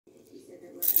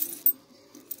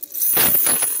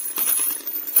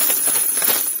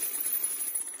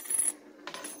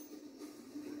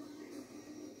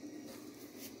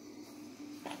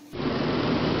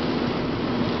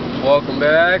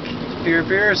back. Pierre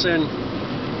Pearson.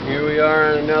 Here we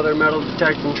are on another metal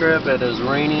detecting trip. It is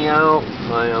raining out.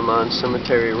 I am on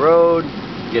Cemetery Road,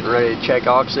 getting ready to check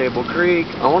Oxable Creek.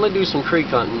 I want to do some creek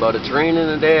hunting, but it's raining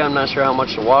today. I'm not sure how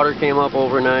much the water came up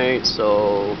overnight,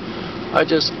 so I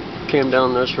just came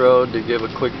down this road to give a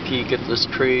quick peek at this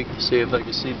creek, see if I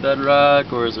can see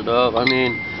bedrock, or is it up? I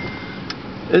mean,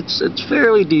 it's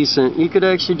fairly decent. You could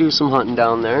actually do some hunting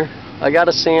down there. I got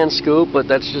a sand scoop, but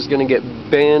that's just going to get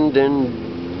bent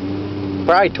and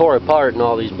probably tore apart in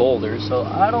all these boulders, so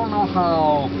I don't know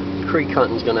how creek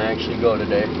hunting's going to actually go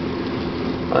today.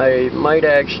 I might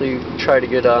actually try to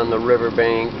get on the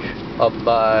riverbank up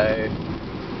by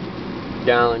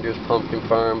Gallinger's Pumpkin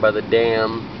Farm by the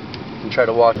dam and try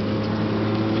to walk.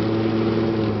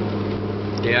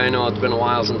 Yeah, I know it's been a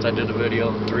while since I did a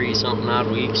video. 3-something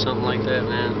odd weeks, something like that,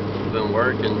 man. I've been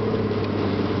working.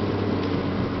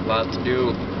 Lot to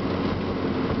do.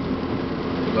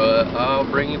 But I'll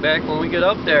bring you back when we get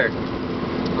up there.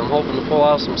 I'm hoping to pull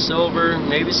out some silver,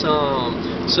 maybe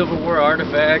some Civil War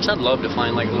artifacts. I'd love to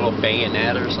find like a little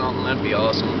bayonet or something. That'd be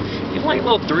awesome. Even like a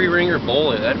little 3-ringer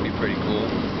bullet. That'd be pretty cool.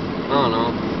 I don't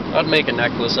know. I'd make a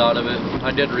necklace out of it.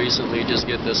 I did recently just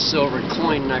get this silver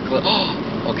coin necklace.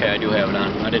 Oh, okay, I do have it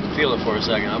on. I didn't feel it for a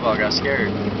second. I about got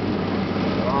scared.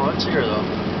 Oh, it's here though.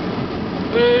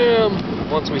 Bam!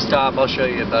 Once we stop, I'll show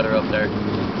you it better up there.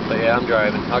 But yeah, I'm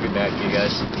driving. I'll get back to you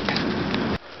guys.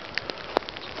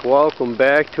 Welcome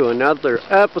back to another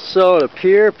episode of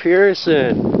Pierre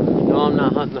Pearson. No, I'm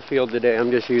not hunting the field today.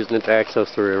 I'm just using it to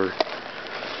access the river.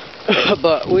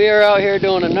 But we are out here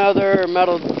doing another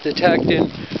metal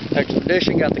detecting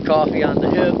expedition. Got the coffee on the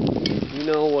hip. You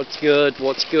know what's good,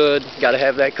 what's good. Got to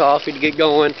have that coffee to get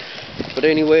going. But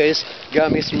anyways,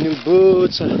 got me some new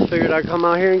boots. I figured I'd come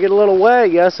out here and get a little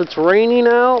wet. Yes, it's raining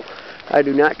out. I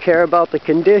do not care about the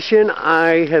condition.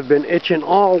 I have been itching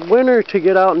all winter to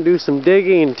get out and do some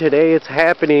digging. Today it's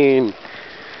happening.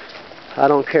 I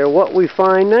don't care what we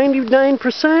find.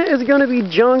 99% is going to be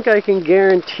junk, I can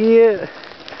guarantee it.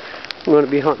 I'm going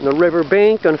to be hunting the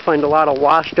riverbank. Going to find a lot of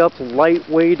washed up,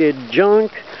 light-weighted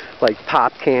junk, like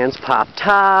pop cans, pop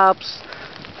tops.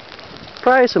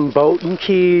 Probably some boating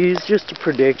keys, just a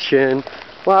prediction.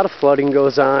 A lot of flooding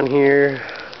goes on here.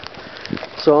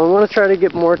 So I'm going to try to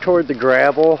get more toward the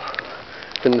gravel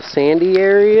than the sandy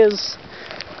areas,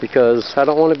 because I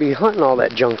don't want to be hunting all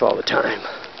that junk all the time.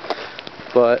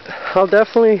 But I'll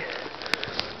definitely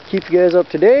keep you guys up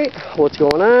to date, what's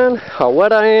going on, how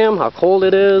wet I am, how cold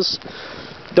it is.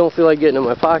 Don't feel like getting in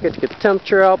my pocket to get the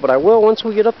temperature out, but I will once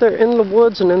we get up there in the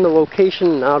woods and in the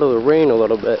location and out of the rain a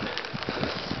little bit.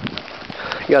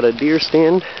 Got a deer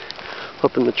stand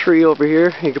up in the tree over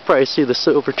here. You could probably see the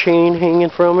silver chain hanging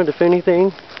from it, if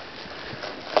anything.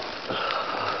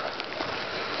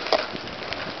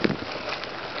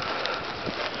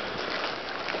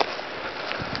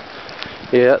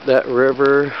 Yeah, that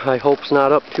river, I hope's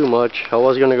not up too much. I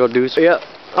was going to go do so. Yeah,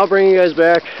 I'll bring you guys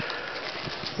back.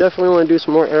 Definitely want to do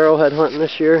some more arrowhead hunting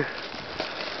this year.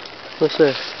 Let's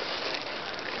see.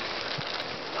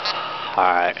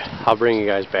 Alright, I'll bring you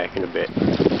guys back in a bit.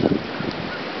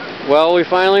 Well, we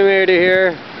finally made it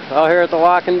here. Out here at the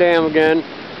Lock and Dam again.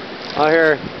 Out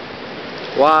here,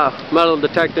 wow, metal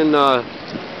detecting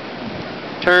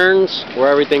turns where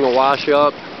everything will wash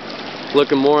up.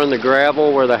 Looking more in the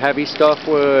gravel where the heavy stuff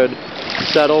would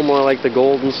settle, more like the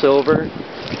gold and silver.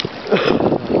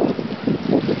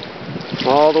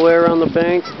 All the way around the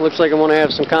bank. Looks like I'm going to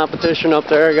have some competition up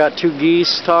there. I got 2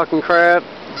 geese talking crap.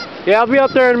 Yeah, I'll be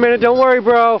up there in a minute. Don't worry,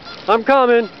 bro. I'm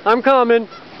coming. I'm coming.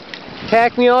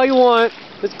 Attack me all you want.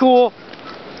 It's cool.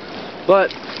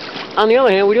 But on the other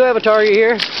hand, we do have a target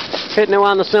here. Hitting it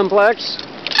on the Simplex.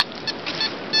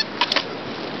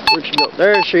 Where'd she go?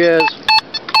 There she is.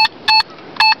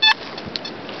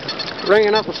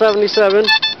 Ringing up a 77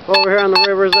 over here on the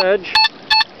river's edge.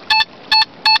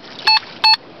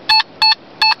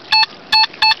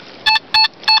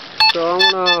 So I'm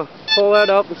going to pull that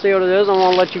up and see what it is. I'm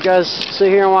going to let you guys sit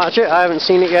here and watch it. I haven't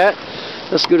seen it yet.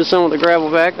 Let's go to some of the gravel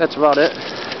back. That's about it.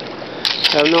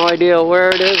 I have no idea where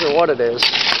it is or what it is.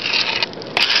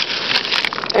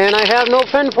 And I have no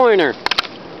pinpointer.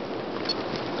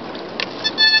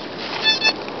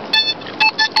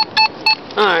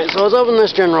 Alright, so it's up in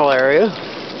this general area.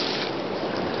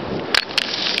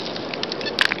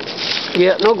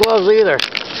 Yeah, no gloves either.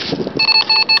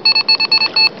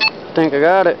 Think I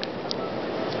got it.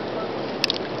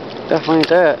 Definitely ain't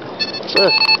that. What's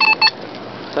this?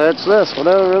 That's this,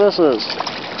 whatever this is.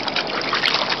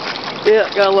 Yeah,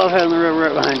 gotta love having the river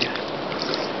right behind you.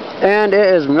 And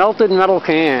it is melted metal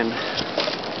can.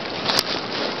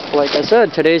 like I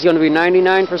said, today's going to be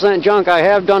 99% junk. I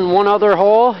have done one other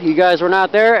hole. You guys were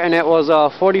not there, and it was a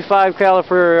 45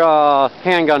 caliber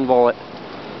handgun bullet.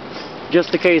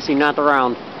 Just the casing, not the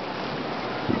round.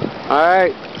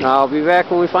 Alright, I'll be back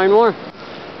when we find more.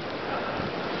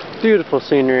 Beautiful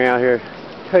scenery out here.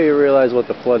 How you realize what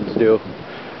the floods do.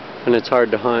 And it's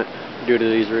hard to hunt due to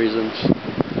these reasons.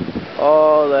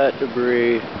 All that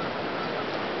debris.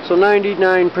 So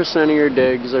 99% of your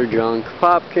digs are junk.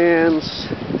 Pop cans,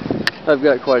 I've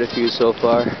got quite a few so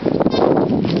far.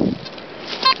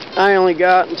 I only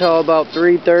got until about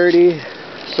 3:30,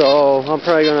 so I'm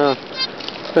probably going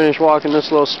to finish walking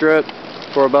this little strip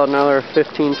for about another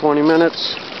 15-20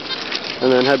 minutes.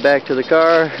 And then head back to the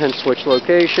car and switch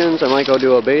locations. I might go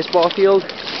do a baseball field.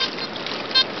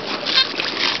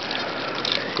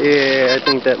 Yeah, I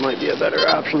think that might be a better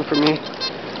option for me.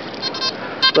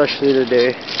 Especially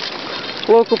today.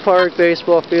 Local park,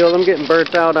 baseball field. I'm getting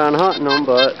burnt out on hunting them,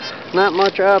 but not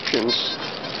much options.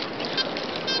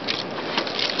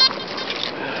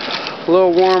 A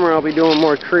little warmer, I'll be doing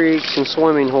more creeks and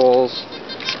swimming holes.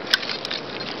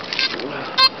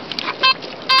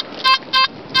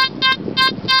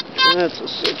 That's a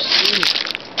 60.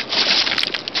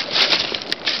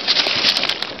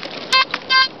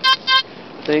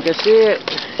 Think I see it.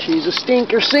 She's a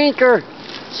stinker sinker.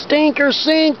 Stinker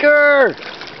sinker.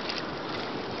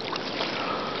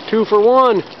 2 for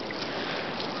 1.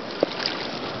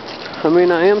 I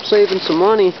mean, I am saving some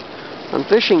money on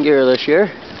fishing gear this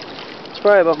year. It's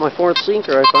probably about my 4th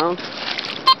sinker I found.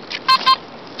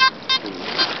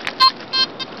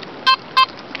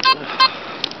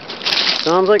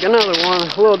 Sounds like another one.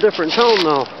 A little different tone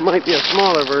though. Might be a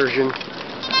smaller version.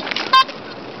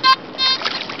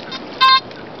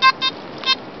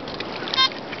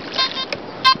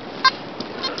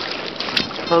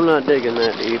 I'm not digging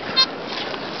that deep.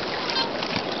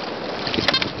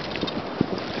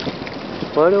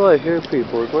 Why do I hear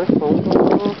people? Is my phone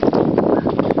going off?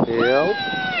 Yep.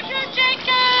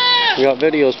 I got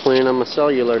videos playing on my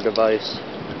cellular device.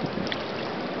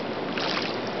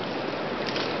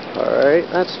 Alright,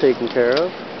 that's taken care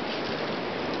of.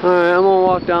 Alright, I'm gonna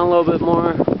walk down a little bit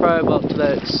more. Probably about to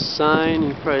that sign.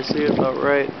 You can probably see it about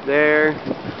right there.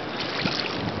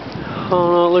 I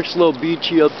don't know, it looks a little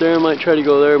beachy up there. I might try to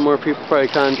go there. More people probably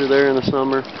conjure there in the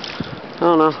summer. I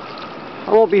don't know.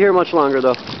 I won't be here much longer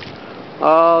though.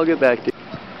 I'll get back to you.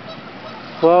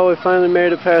 Well, we finally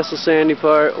made it past the sandy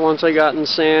part. Once I got in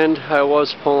sand, I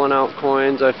was pulling out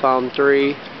coins. I found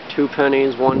 3, 2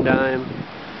 pennies, 1 dime.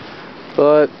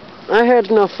 But I had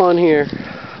enough fun here.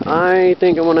 I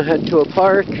think I'm going to head to a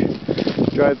park,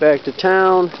 drive back to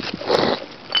town,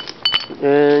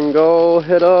 and go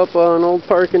hit up an old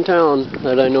park in town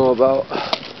that I know about.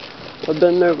 I've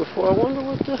been there before. I wonder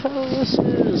what the hell this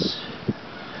is.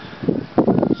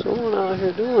 Someone out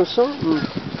here doing something.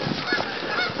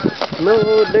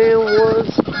 Mellow damn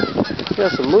woods.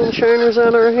 Got some moonshiners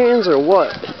on our hands or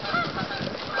what?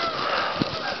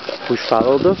 We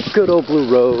follow the good old blue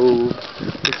road.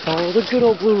 We follow the good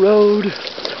old blue road.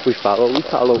 We follow the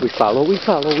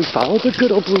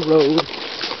good old blue road.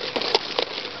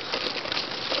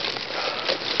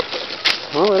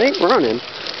 Well, it ain't running.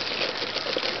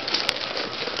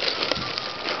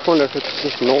 I wonder if it's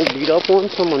just an old beat up one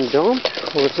someone dumped,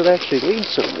 or does it actually lead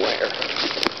somewhere?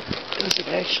 Does it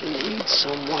actually lead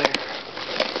somewhere?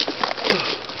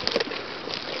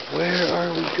 Where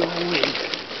are we going?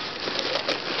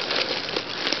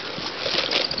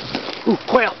 Ooh,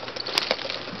 quail!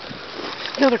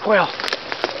 Another quail!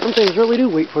 Some things really do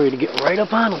wait for you to get right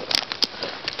up on them.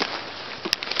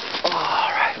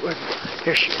 Alright,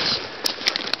 here she is.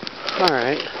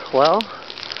 Alright, well,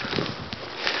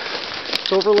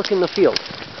 it's overlooking the field.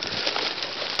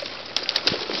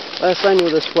 Last I knew,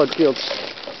 this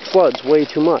floods way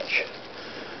too much.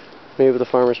 Maybe the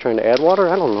farmer's trying to add water,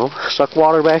 I don't know. Suck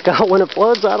water back out when it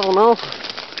floods, I don't know.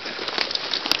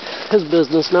 His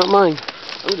business, not mine.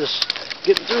 I'm just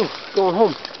getting through, going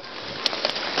home.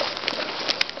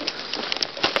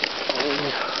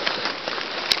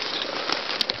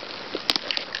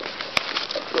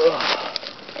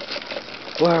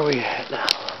 Where are we at now?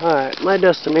 Alright, my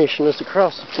destination is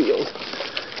across the field.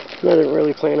 And I didn't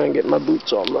really plan on getting my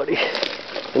boots all muddy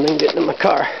and then getting in my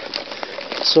car.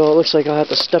 So it looks like I'll have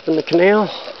to step in the canal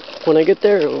when I get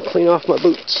there and clean off my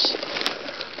boots.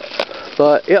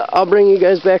 But yeah, I'll bring you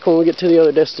guys back when we get to the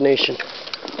other destination.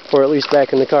 Or at least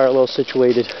back in the car a little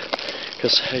situated.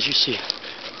 Because as you see,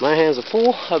 my hands are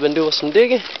full. I've been doing some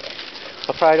digging.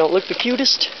 I probably don't look the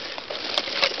cutest.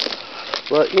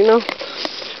 But you know,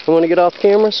 I want to get off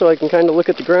camera so I can kind of look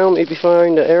at the ground, maybe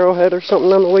find an arrowhead or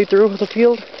something on the way through the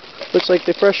field. Looks like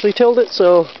they freshly tilled it,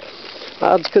 so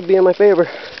odds could be in my favor.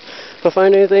 If I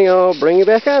find anything, I'll bring you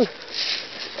back on.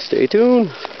 Stay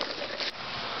tuned.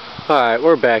 Alright,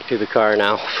 we're back to the car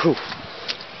now. Whew.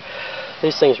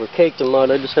 These things were caked in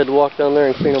mud. I just had to walk down there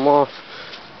and clean them off.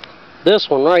 This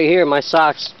one right here, my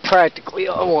sock's practically,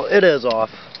 oh, well, it is off.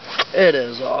 It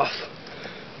is off.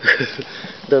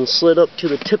 Done slid up to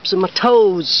the tips of my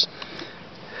toes.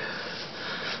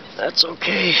 That's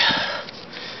okay.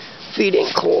 Feet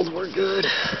ain't cold, we're good.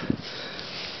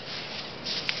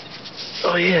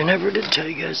 Oh yeah, I never did tell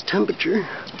you guys temperature.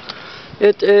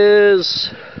 It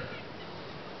is,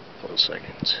 1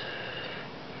 second.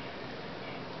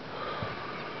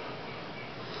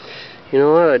 You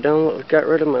know what, I got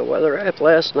rid of my weather app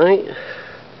last night.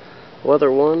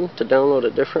 Weather 1 to download a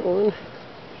different one.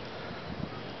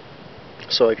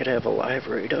 So I could have a live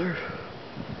radar.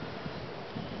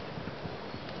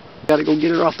 Gotta go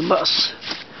get her off the bus.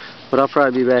 But I'll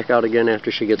probably be back out again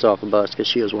after she gets off the bus because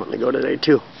she is wanting to go today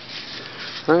too.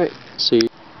 Alright, see you.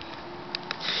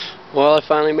 Well, I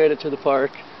finally made it to the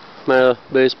park. My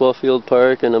baseball field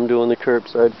park, and I'm doing the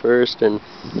curbside first, and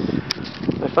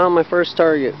I found my first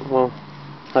target. Well,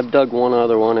 I've dug one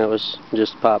other one, it was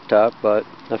just pop top, but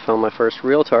I found my first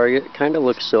real target. It kind of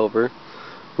looks silver.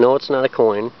 No, it's not a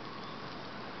coin.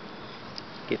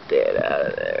 Get that out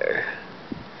of there.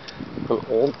 An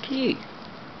old key.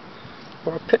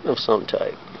 Or a pin of some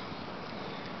type.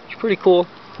 It's pretty cool.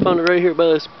 Found it right here by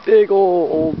this big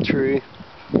old tree.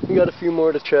 We got a few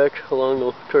more to check along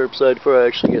the curbside before I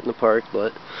actually get in the park,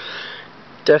 but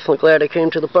definitely glad I came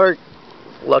to the park.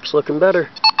 Luck's looking better.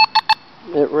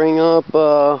 It rang up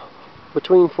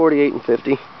between 48 and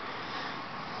 50.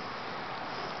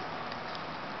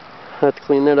 I have to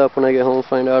clean that up when I get home and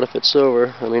find out if it's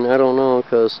silver. I mean, I don't know,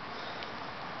 because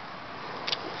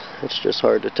it's just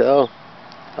hard to tell.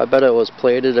 I bet it was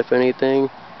plated, if anything,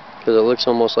 because it looks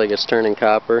almost like it's turning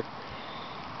copper.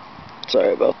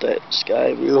 Sorry about that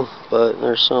sky view, but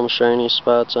there's some shiny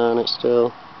spots on it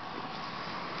still.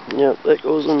 Yep, that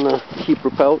goes in the keeper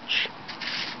pouch.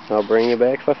 I'll bring you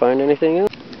back if I find anything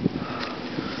else.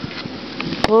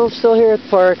 Well, I'm still here at the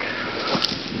park.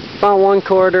 Found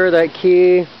 1/4, that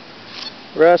key.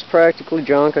 Rest practically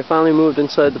junk. I finally moved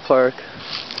inside the park.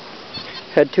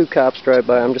 Had 2 cops drive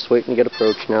by. I'm just waiting to get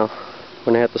approached now.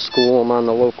 When I have to school them on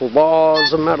the local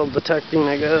laws of metal detecting,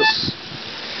 I guess.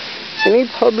 Any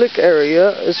public area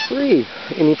is free.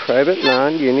 Any private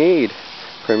land you need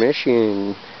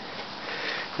permission.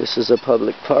 This is a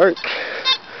public park.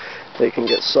 They can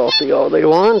get salty all they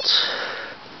want.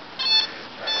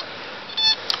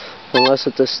 Unless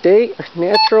it's a state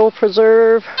natural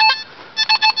preserve.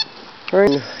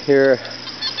 Right here,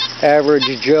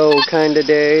 average Joe kind of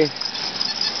day.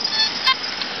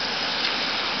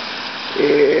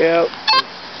 Yep.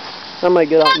 I might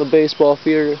get out in the baseball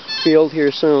field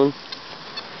here soon.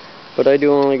 But I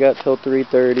do only got till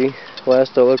 3:30.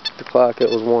 Last I looked at the clock, it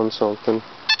was 1 something.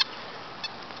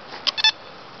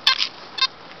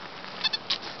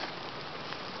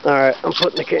 Alright, I'm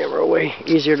putting the camera away.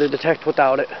 Easier to detect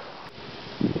without it.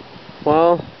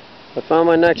 Well, I found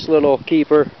my next little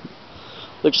keeper.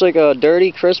 Looks like a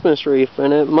dirty Christmas wreath,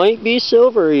 and it might be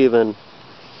silver even.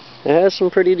 It has some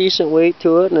pretty decent weight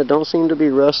to it, and it don't seem to be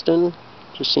rusting.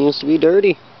 Just seems to be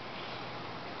dirty.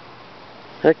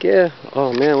 Heck yeah.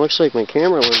 Oh man, looks like my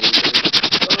camera was dirty.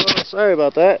 Oh, sorry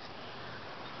about that.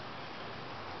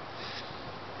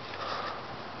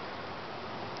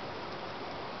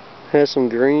 Has some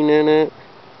green in it.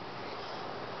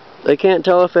 I can't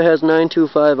tell if it has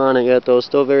 925 on it yet though. It's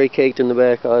still very caked in the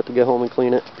back. I'll have to get home and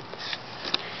clean it.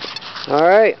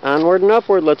 Alright, onward and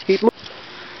upward. Let's keep moving.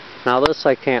 Now this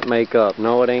I can't make up.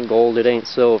 No, it ain't gold, it ain't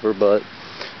silver, but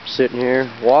I'm sitting here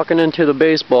walking into the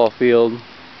baseball field.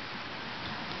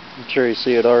 I'm sure you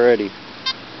see it already.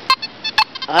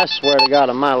 I swear to God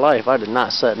in my life, I did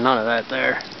not set none of that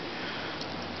there.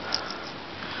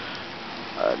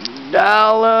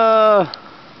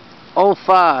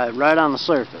 $1.05 right on the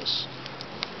surface.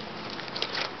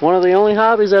 One of the only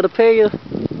hobbies that'll pay you.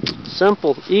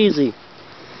 Simple, easy.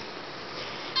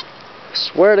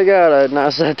 Swear to God, I did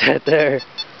not set that there.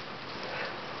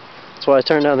 That's why I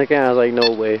turned on the camera. I was like,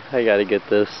 no way, I gotta get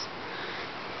this.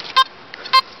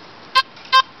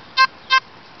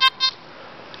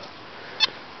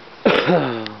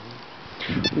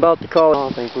 About to call it. I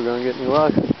don't think we're gonna get any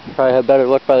luck. Probably had better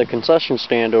luck by the concession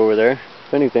stand over there,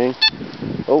 if anything.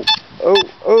 Oh,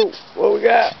 what we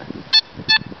got?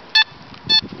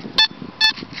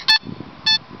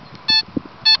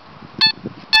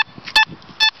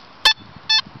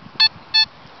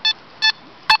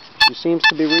 She seems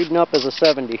to be reading up as a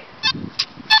 70.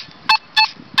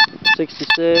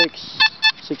 66,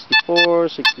 64,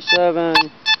 67.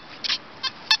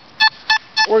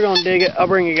 We're gonna dig it. I'll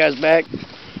bring you guys back.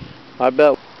 I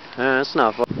bet. It's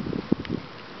not fun.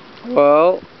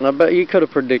 Well, I bet you could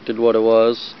have predicted what it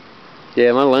was.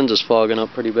 Yeah, my lens is fogging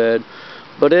up pretty bad.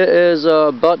 But it is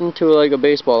a button to like a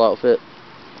baseball outfit.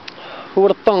 Who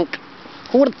would have thunk?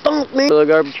 Who would have thunk, man? The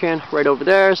garbage can right over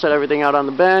there. Set everything out on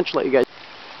the bench. Let you guys.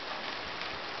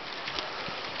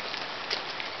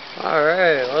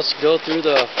 Alright, let's go through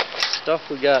the stuff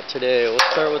we got today. We'll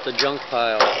start with the junk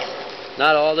pile.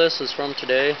 Not all this is from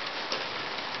today.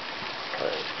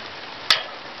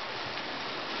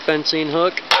 Fencing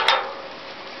hook.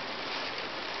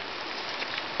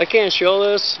 I can't show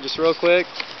this, just real quick.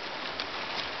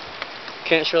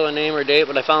 Can't show the name or date,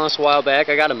 but I found this a while back.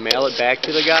 I gotta mail it back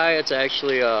to the guy. It's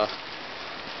actually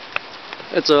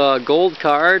it's a gold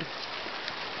card.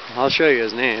 I'll show you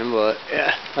his name, but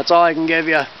yeah, that's all I can give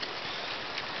you.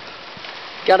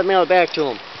 Gotta mail it back to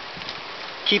him.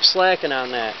 Keep slacking on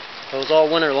that. It was all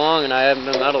winter long and I haven't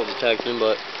been metal detecting,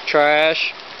 but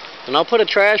trash. And I'll put a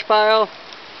trash pile,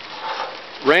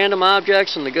 random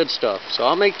objects, and the good stuff. So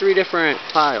I'll make 3 different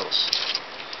piles.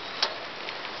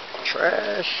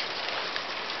 Trash.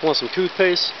 Want some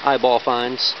toothpaste? Eyeball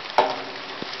finds.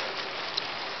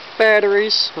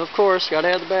 Batteries, of course, gotta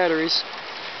have the batteries.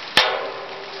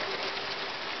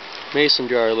 Mason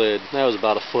jar lid. That was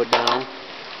about a foot down.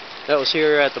 That was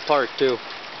here at the park too.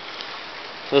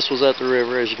 This was at the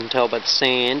river, as you can tell by the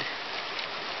sand.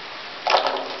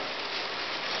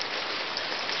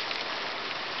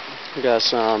 We got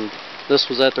some. This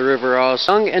was at the river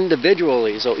also. Hung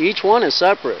individually, so each one is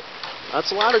separate.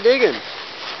 That's a lot of digging.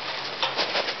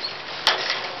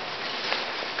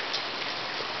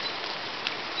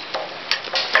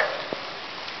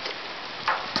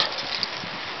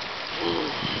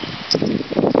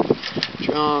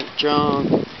 Junk.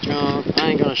 I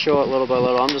ain't gonna show it little by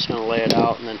little. I'm just gonna lay it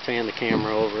out and then fan the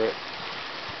camera over it.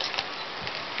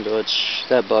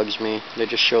 That bugs me. They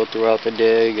just show throughout the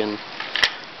dig, and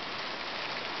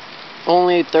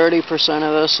only 30%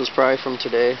 of this is probably from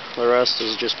today. The rest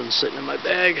has just been sitting in my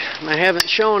bag, and I haven't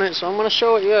shown it, so I'm gonna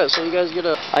show it yet, so you guys get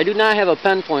a. I do not have a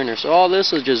pen pointer, so all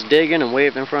this is just digging and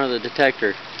waving in front of the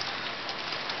detector.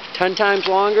 10 times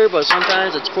longer, but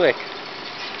sometimes it's quick.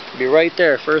 Be right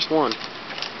there, first one.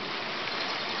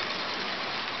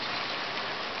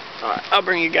 Alright, I'll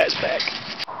bring you guys back.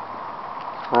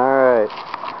 Alright,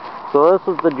 so this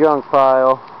is the junk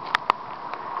pile.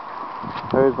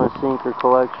 There's my sinker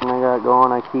collection I got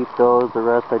going. I keep those. The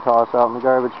rest I toss out in the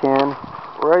garbage can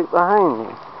right behind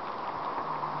me.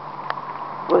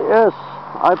 But yes,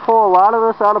 I pull a lot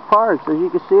of this out of parks. As you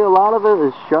can see, a lot of it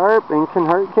is sharp and can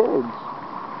hurt kids.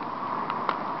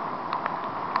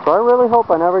 So I really hope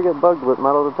I never get bugged with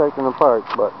metal detecting in parks.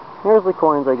 But here's the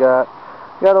coins I got.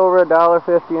 Got over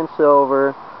 $1.50 in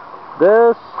silver.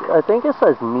 This, I think it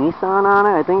says Nissan on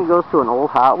it. I think it goes to an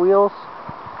old Hot Wheels.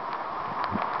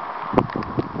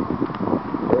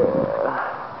 Yeah.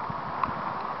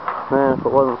 Man, if it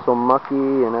wasn't so mucky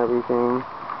and everything.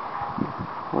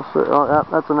 Oh,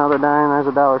 that's another dime.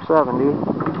 There's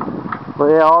 $1.70. But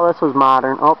yeah, all this was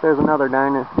modern. Oh, there's another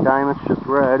dime. It's just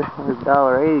red. There's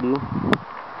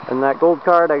 $1.80. And that gold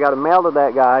card, I got to mail to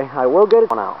that guy. I will get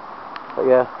it out. But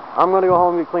yeah. I'm going to go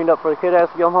home and get cleaned up before the kid has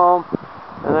to come home.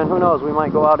 And then who knows, we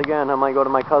might go out again. I might go to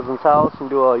my cousin's house and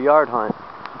do a yard hunt.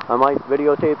 I might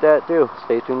videotape that too.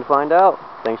 Stay tuned to find out.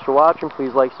 Thanks for watching.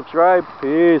 Please like, subscribe.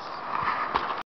 Peace.